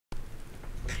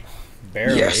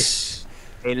Barely. Yes.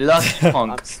 A lucky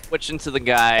punk. I'm switching to the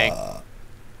guy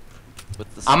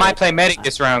with the I might scope. play medic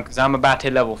this round because I'm about to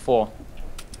hit level 4.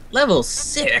 Level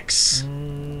 6.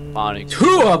 Bonnie.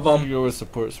 2 of them. You go with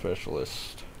support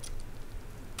specialist.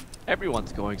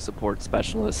 Everyone's going support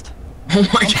specialist. Oh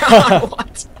my god,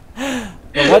 what?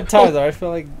 But what time though? I feel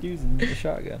like using the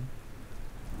shotgun.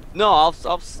 No,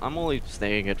 I'm only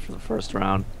staying it for the first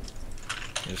round.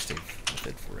 Just take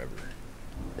it forever.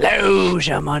 Lose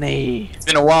your money. It's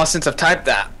been a while since I've typed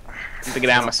that. To get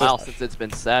out of my Well, system. since it's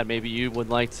been said, maybe you would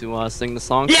like to sing the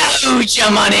song. Lose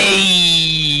your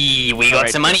money! We got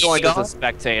Alright, some money. who's going as a guys.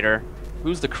 spectator.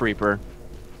 Who's the creeper?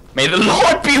 May the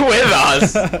Lord be with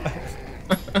us!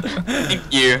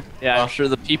 Thank you. Yeah, I'm sure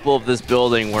the people of this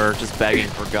building were just begging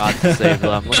for God to save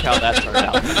them. Look how that turned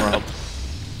out for them.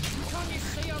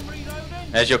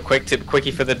 As your quick tip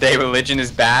quickie for the day, religion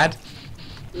is bad.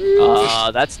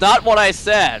 That's not what I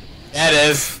said. Yeah, it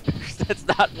is. That's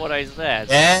not what I said.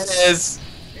 Yeah, it is.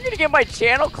 You're gonna get my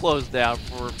channel closed down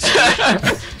for.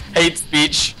 Hate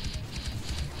speech.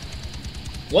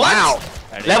 What? Wow.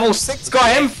 Ready? Level 6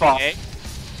 got him far. Okay.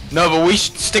 No, but we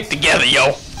should stick together, yo.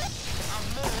 Oh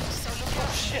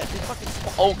shit! They fucking.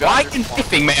 Oh god. Why they're you small.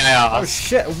 diffing, may I Oh ask?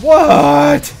 shit!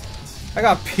 What? I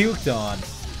got puked on.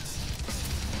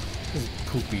 This is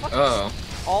poopy. Oh.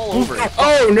 All over it.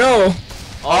 Oh no.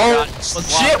 Oh, god.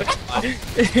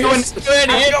 shit. Doing good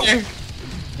here.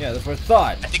 Yeah, that's what I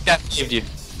thought. I think that saved you.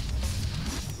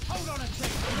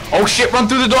 Oh shit, run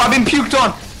through the door, I've been puked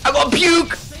on! I got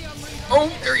puke!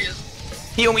 Oh, there he is.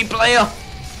 Heal me, player!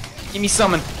 Give me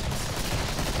summon.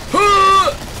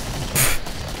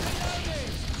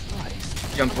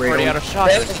 Jump Already right out of shot.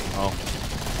 Oh.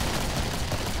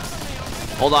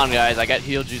 Hold on, guys. I got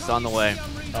heal juice on the way.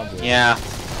 Oh, boy. Yeah.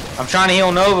 I'm trying to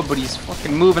heal Nova, but he's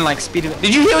fucking moving like Speedy.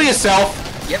 Did you heal yourself?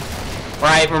 Yep.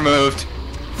 Right, removed.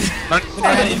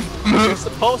 You're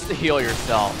supposed to heal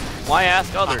yourself. Why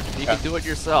ask others? You can do it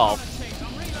yourself.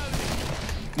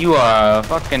 You are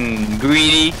fucking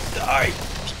greedy. Die.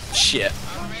 Shit.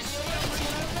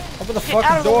 Open the Get out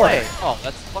fucking of the door. way. Oh,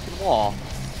 that's the fucking wall.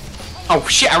 Oh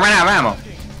shit, I ran out of ammo.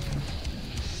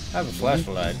 I have a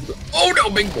flashlight. Oh no,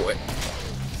 big boy.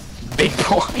 Big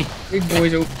boy. Big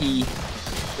boy's OP.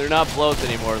 They're not bloats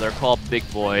anymore. They're called big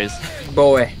boys. Big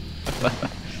boy.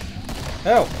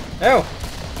 Ow! Ow!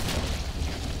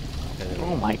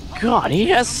 Oh my god, he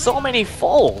has so many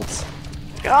folds.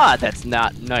 God, that's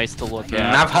not nice to look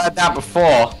at. I've heard that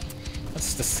before.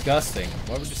 That's disgusting.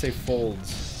 Why would you say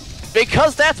folds?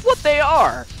 Because that's what they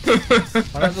are.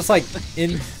 Why not just like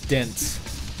indents?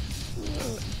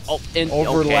 Oh,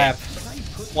 Overlap. Okay.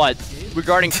 What?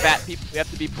 Regarding fat people, we have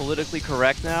to be politically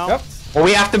correct now? Yep. Well,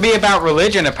 we have to be about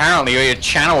religion, apparently, or your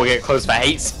channel will get closed for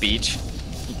hate speech.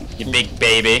 You big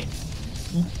baby.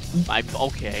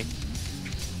 Okay.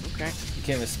 Okay.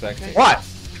 Became a spectator. What?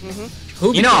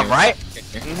 Who You know I'm became- right.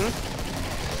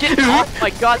 Get off my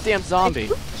goddamn zombie.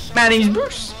 My name's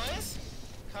Bruce.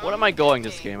 What am I going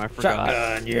this game? I forgot.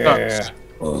 Shotgun, yeah.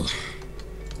 Oh.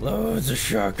 Loads of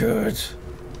shotguns.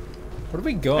 Where are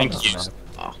we going? Thank you. on this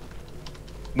map?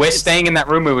 We're staying in that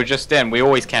room we were just in. We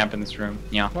always camp in this room.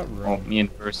 Yeah. What room? Oh, me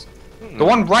and Bruce. The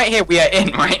one right here we are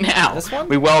in right now. This one?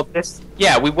 We weld this.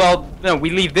 Yeah, we weld. No, we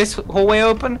leave this hallway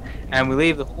open, and we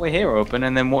leave the hallway here open,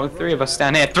 and then three of us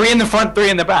stand here. 3 in the front, 3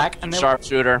 in the back, and then.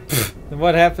 Sharpshooter. Then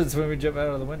what happens when we jump out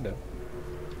of the window?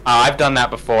 I've done that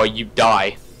before. You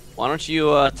die. Why don't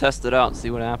you test it out and see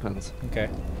what happens? Okay.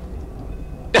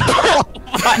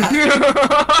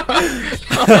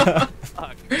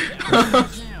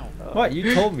 What?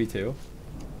 You told me to.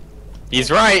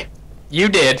 He's right. You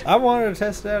did. I wanted to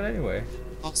test it out anyway.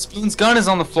 Oh, Spoon's gun is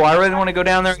on the floor. I really want to go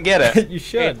down there and get it. You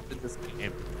should. This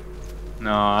game.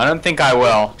 No, I don't think I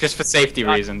will. Just for safety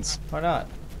reasons. Why not?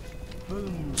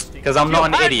 Because I'm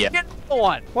not an idiot. Get the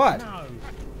one. What?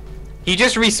 He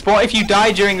just respawn. If you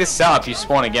die during this setup, you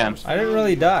spawn again. I didn't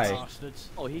really die.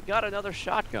 Oh, he got another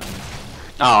shotgun.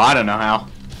 Oh, I don't know how.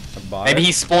 I bought Maybe it.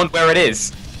 he spawned where it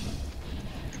is.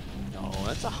 No,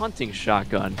 that's a hunting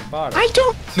shotgun. Bought it. I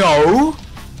don't know.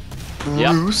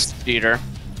 Yep. Bruce. Cheater.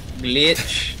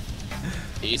 Glitch.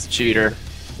 He's a cheater.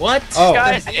 What? Oh,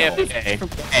 Guys, I know.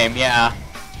 AFK. Game, yeah.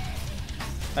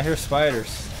 I hear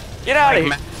spiders. Get out of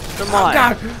Like here. Come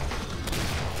on.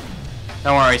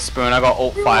 Don't worry, Spoon. I got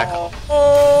ult fire.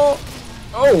 Oh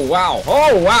wow.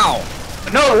 Oh wow.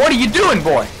 No, what are you doing,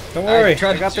 boy? Don't worry, I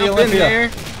tried I got to the jump in Olympia.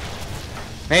 there.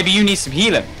 Maybe you need some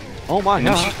healing. Oh my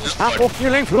then god. shoot- Apple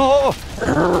feeling floor.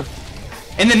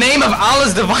 In the name of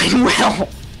Allah's divine will.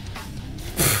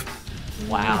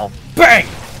 Wow. Bang!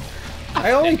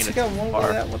 I only Taking took it out too one far.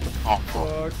 with that. What the Oh,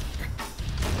 fuck?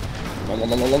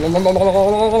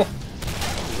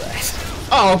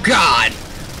 Oh God!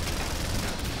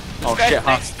 Oh This guy shit,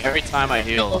 huh? thinks every time I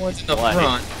heal, The ones in the play.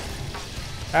 front.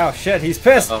 Oh shit, he's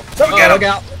pissed. Oh, Someone get him. look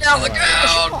out! Look out!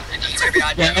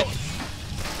 Look out!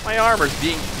 My armor's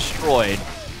being destroyed.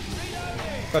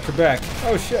 Got your back.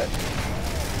 Oh shit.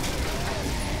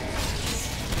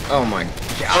 Oh my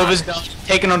Nova's done.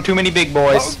 Taking on too many big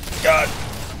boys. Oh god.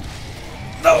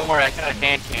 Don't worry, I got a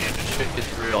hand cannon. This shit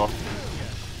gets real.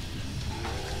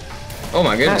 Oh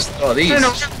my goodness! Oh these!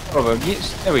 No. Over.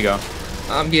 Yes, there we go.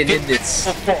 I'm getting in this.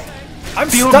 I'm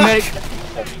Field stuck. medic.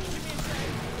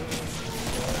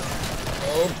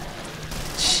 Oh,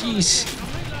 jeez.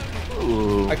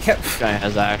 Ooh, I kept this guy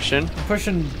has action.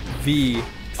 pushing V.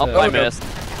 Oh, to- I missed.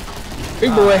 Big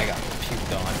I boy. got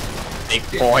puked on. Big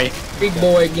boy. Big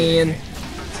boy again.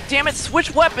 Damn it,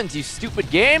 switch weapons, you stupid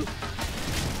game!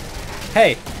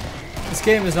 Hey, this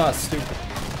game is not stupid.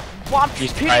 Well, I'm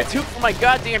He's hitting right. 2 for my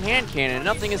goddamn hand cannon and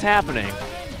nothing is happening.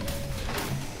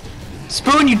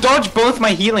 Spoon, you dodged both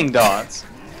my healing darts.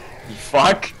 You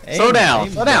fuck. Slow Aim- down.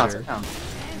 aim Slow down. better. Slow down.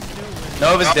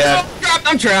 Nova's dead. I'm trapped!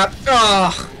 I'm trapped!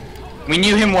 Oh. We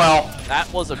knew him well. That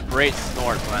was a great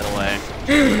snort, by the way.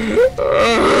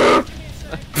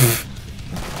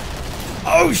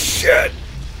 Oh shit!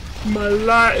 My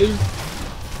life.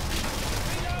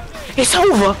 It's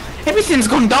over. Everything's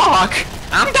gone dark.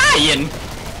 I'm dying.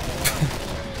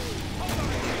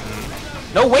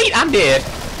 No, wait, I'm dead.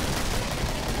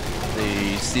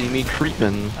 They see me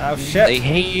creeping. Oh shit! They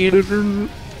hate it.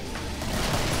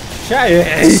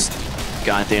 Shit!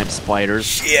 Goddamn spiders.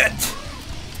 Shit!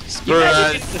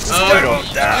 I'm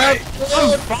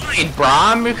fine, bro.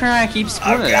 I'm trying to keep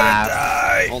Spoon alive.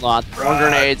 die! Hold on, throwing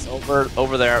grenades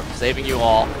over there, saving you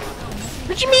all.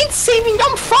 What do you mean saving?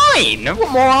 I'm fine. I've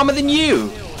got more armor than you.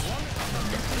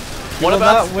 What will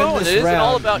about not win Spoon? this It isn't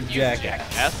all round, about you you,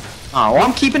 jackass. jackass. Oh, well,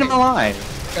 I'm keeping him alive.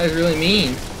 This guy's really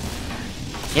mean.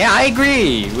 Yeah, I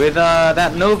agree with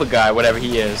that Nova guy, whatever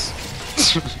he is.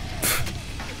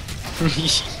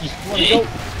 Wanna go?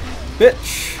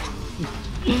 Bitch!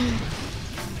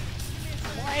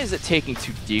 Why is it taking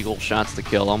 2 deagle shots to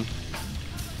kill him?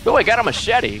 Oh, I got a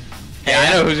machete. Yeah,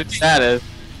 I know whose that is.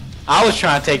 I was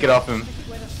trying to take it off him.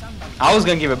 I was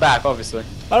gonna give it back, obviously.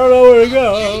 I don't know where to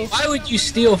go. Why would you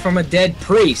steal from a dead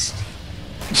priest?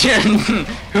 Who Well,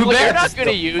 you're better not to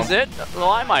gonna steal? use it. Well,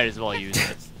 I might as well use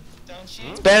it.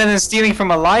 It's better than stealing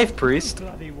from a live priest.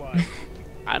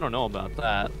 I don't know about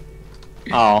that.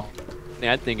 Oh.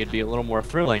 Yeah, I think it'd be a little more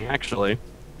thrilling, actually.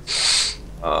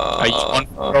 Are you on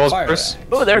rolls, fire Bruce? axe.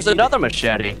 Oh, there's another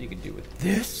machete. You can do with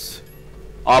this.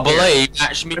 I believe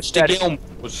that's Mr. Machete.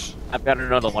 Gilmore's. I've got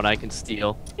another one I can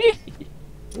steal.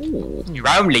 You're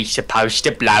only supposed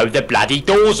to blow the bloody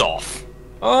doors off.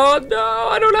 Oh no,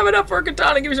 I don't have enough for a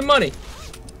katana. Give me some money.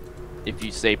 If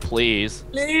you say please.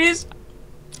 Please?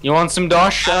 You want some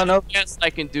Dosh? I don't know. Yes, I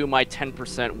can do my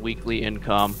 10% weekly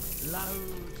income.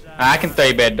 I can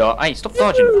 3-bed Dosh. Hey, stop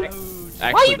dodging.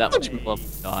 Actually, you that touching would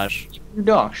love Dosh.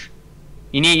 Dosh.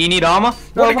 You need armor?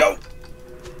 Where'd it go?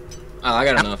 Oh, I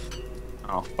got enough.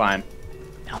 Oh, fine.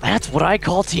 Now that's what I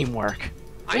call teamwork.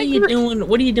 What are you doing?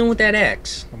 What are you doing with that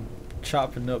axe?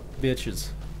 Chopping up bitches.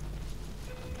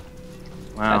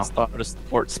 Wow. That's what a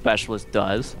support specialist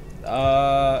does.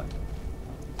 My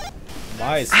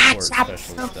support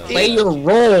specialist does. Play your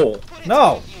role.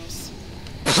 No!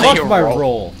 Play Fuck your my role.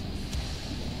 role.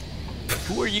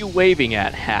 Who are you waving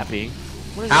at, Happy?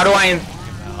 What is How do this I...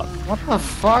 about? What the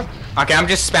fuck? Okay, I'm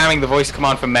just spamming the voice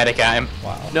command for medic at him.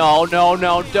 Wow. No, no,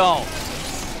 no, don't.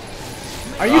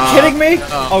 Are you kidding me?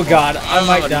 Oh god, I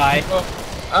might die.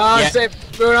 Yeah.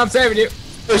 I'm saving you.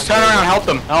 Just turn around,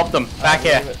 help them, back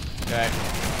here. Okay.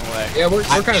 Away. Yeah, we're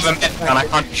I kind have a of. med gun, I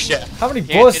can't do shit. How many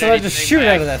Can't bullets get did I just anything shoot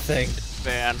back. out of that thing?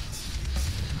 Man.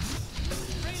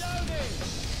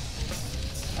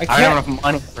 I I don't can't. have enough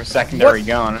money for a secondary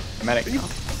gun. Medic.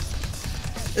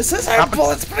 It says I have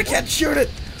bullets, but I can't shoot it.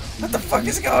 What the fuck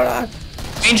is going on?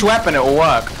 Change weapon, it will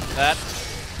work. That.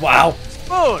 Wow.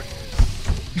 Spoon!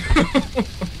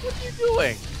 What are you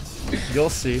doing? You'll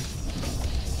see.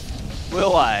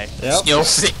 Will I? Yep. You'll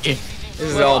see. This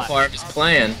is all part of his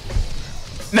plan.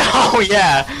 No,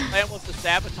 yeah. Plan was to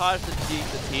sabotage the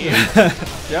team.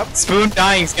 Yep. Spoon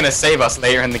dying's gonna save us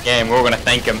later in the game. We're gonna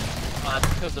thank him. That's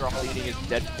because they're all eating his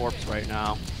dead corpse right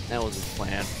now. That was his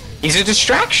plan. He's a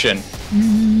distraction.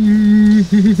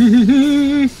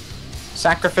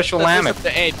 Sacrificial lamb.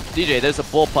 Hey, DJ, there's a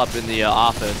bullpup in the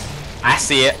office. I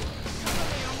see it.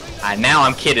 Now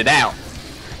I'm kitted out.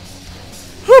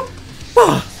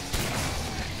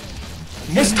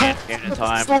 It's time. Cannon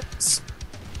time.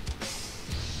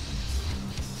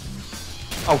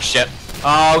 Oh shit.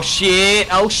 Oh shit.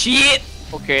 Oh shit.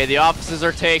 Okay, the offices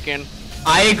are taken.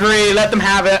 I agree. Let them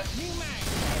have it.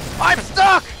 I'm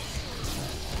stuck!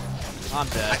 I'm I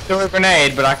dead. threw a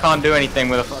grenade, but I can't do anything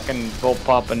with a fucking bull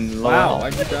pop and low Wow, health.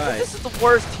 why'd you die? This is the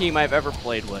worst team I've ever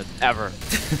played with. Ever.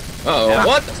 Uh-oh, Yeah.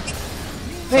 what?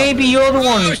 Maybe you're the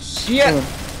one. Oh, shit!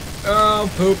 Oh,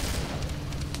 poop.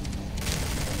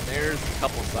 There's a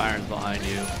couple sirens behind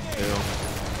you, too.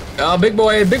 Oh, big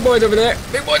boy's over there.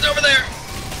 Big boy's over there.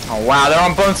 Oh wow, they're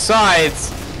on both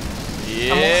sides.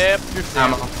 Yep, you're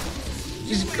Ammo. safe.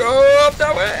 Just go up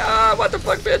that way. Ah, what the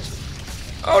fuck, bitch?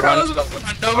 Oh, no,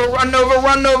 there's another one.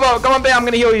 Run over. Come on, babe, I'm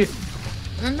gonna heal you.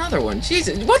 Another one.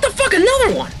 Jesus. What the fuck,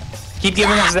 another one? Keep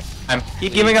giving us that time.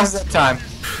 Keep giving us that time.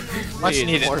 Much Please,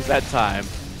 needed. more of that time.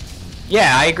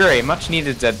 Yeah, I agree. Much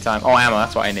needed dead time. Oh, ammo,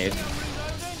 that's what I need.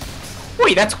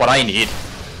 Wait, that's what I need.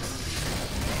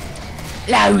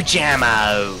 Loads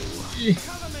ammo.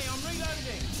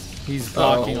 He's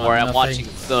blocking Don't worry, on I'm nothing. watching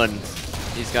Sun.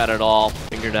 He's got it all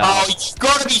figured out. Oh, you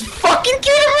gotta be fucking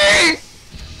kidding me!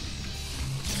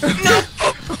 No!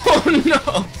 Oh,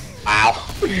 no. Wow.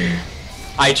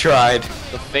 I tried.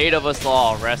 The fate of us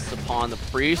all rests upon the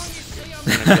priest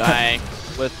and a guy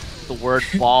with the word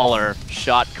baller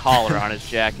shot collar on his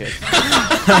jacket.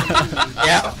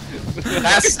 Yeah.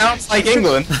 That sounds like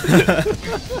England.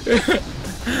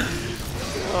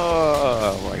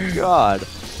 Oh my god.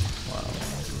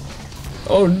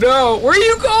 Oh, no. Where are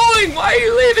you going? Why are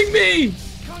you leaving me?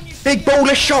 Big bowl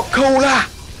of shot cola.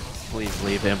 Please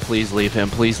leave him, please leave him,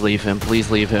 please leave him,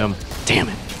 please leave him. Damn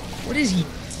it. What is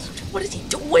he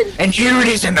doing? And here it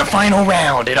is in the final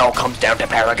round. It all comes down to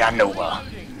Paragon Nova.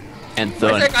 And Why is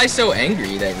Thun. that guy so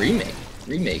angry, that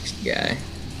remakes guy?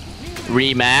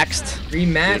 Remaxed.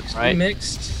 Remixed? Right.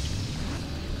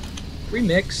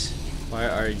 Remix? Why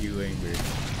are you angry?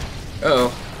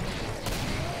 Uh-oh.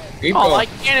 Keep Oh, going. I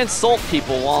can't insult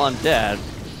people while I'm dead.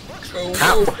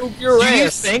 How- Go, your Do you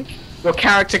ass. think your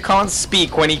character can't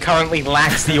speak when he currently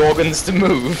lacks the organs to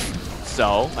move?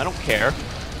 So, I don't care.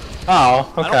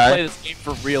 Oh, I don't play this game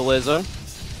for realism.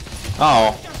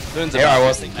 Oh, Thun's here I about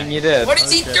was everything, thinking man. you did. What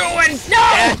is he doing?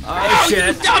 No! Oh, You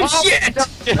shit. dumb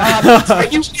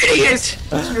shit! You idiot!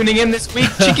 Tuning in this week,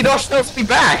 Cheeky Dosh knows to be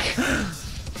back.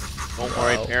 Don't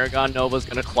worry, Paragon Nova's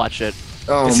gonna clutch it.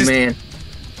 Oh, This is- man.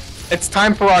 It's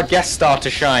time for our guest star to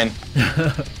shine.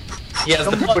 Yes,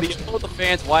 everybody. Tell the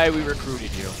fans why we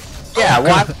recruited you. Yeah,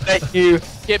 why let you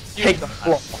Skip you. take the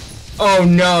floor? Oh,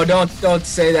 no. Don't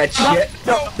say that shit.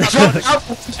 No. Jump out!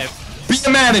 Be a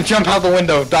man and jump out the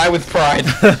window. Die with pride.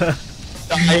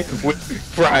 Die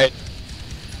with pride.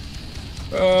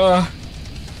 Oh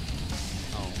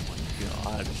my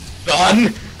god.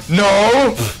 Son!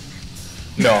 No!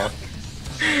 No.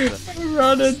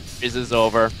 Running. This is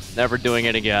over. Never doing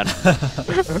it again.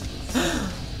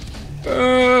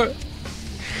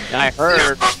 I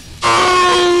heard.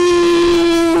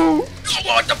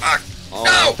 What the fuck?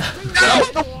 Oh,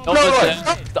 No!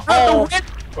 Oh,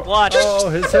 what? Oh,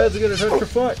 his head's gonna touch your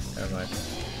foot. Never mind.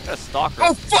 A stalker.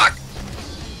 Oh, fuck!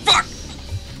 Fuck!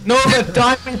 No, the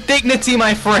die with dignity,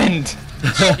 my friend.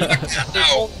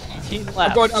 No! 18 I'm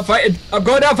left. going down fighting! I'm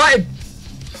going down fighting!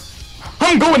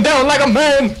 I'm going down like a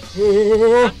man.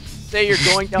 Say you're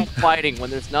going down fighting when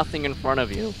there's nothing in front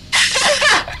of you.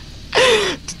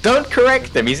 Don't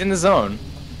correct him. He's in the zone.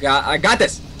 I got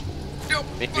this! No,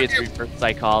 Maybe fuck it's you. reverse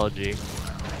psychology.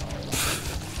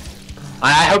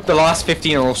 I hope the last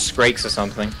 15 are all Scrakes or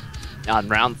something. On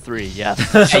round 3, yes.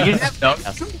 Hey, you never know.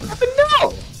 Yes. You never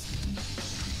know.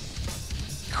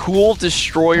 Cool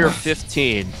Destroyer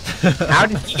 15. How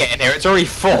did he get in here? It's already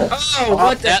full. Oh,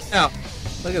 what the hell?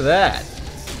 Look at that.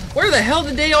 Where the hell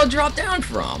did they all drop down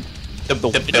from? The You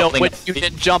know building. what you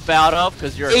didn't jump out of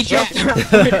because you're a They jumped out.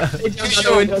 They jumped out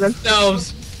the window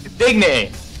themselves.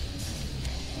 Dignity.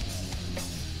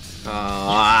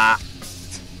 Ah.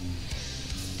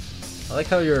 I like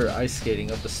how you're ice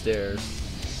skating up the stairs.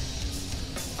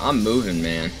 I'm moving,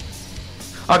 man.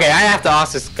 Okay, I have to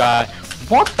ask this guy.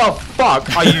 What the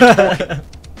fuck are you doing?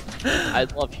 I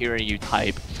love hearing you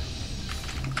type.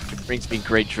 It brings me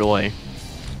great joy.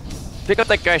 Pick up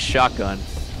that guy's shotgun.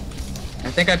 I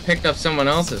think I picked up someone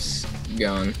else's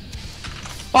gun.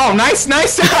 Oh, nice.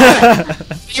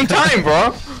 Same time,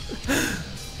 bro.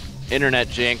 Internet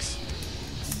jinx.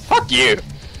 Fuck you.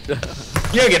 You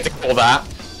don't get to call that.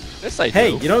 Yes, I do. Hey,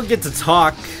 you don't get to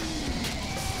talk.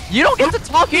 You don't get to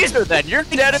talk either then. You're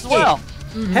dead as well.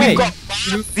 Hey, We've got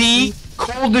the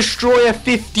Cold Destroyer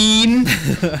 15.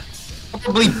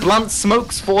 Probably Blunt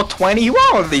Smokes 420. Who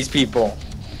are all these people?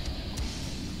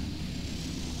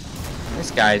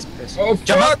 This guy's pissed. Oh,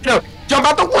 Jump out! No! Jump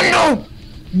out the window!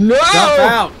 No! jump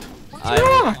out.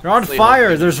 I'm You're on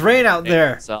fire. There's rain out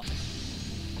there. So,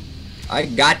 I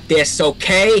got this,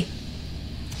 okay?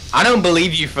 I don't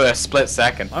believe you for a split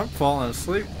second. I'm falling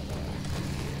asleep.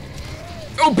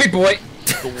 Oh, big boy.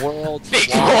 The world's Big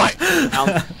longest boy.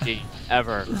 bounty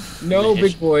ever. No,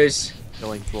 big boys.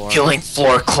 Killing floor. Killing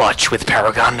floor clutch with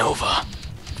Paragon Nova.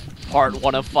 Part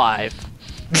 1 of 5.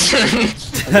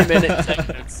 3 minute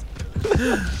segments.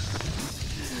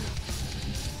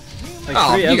 Like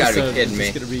Oh, 3 you gotta be episodes, kidding it's me.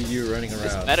 just gonna be you running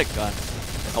This around. medic gun.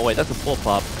 Oh wait, that's a pull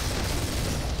pop.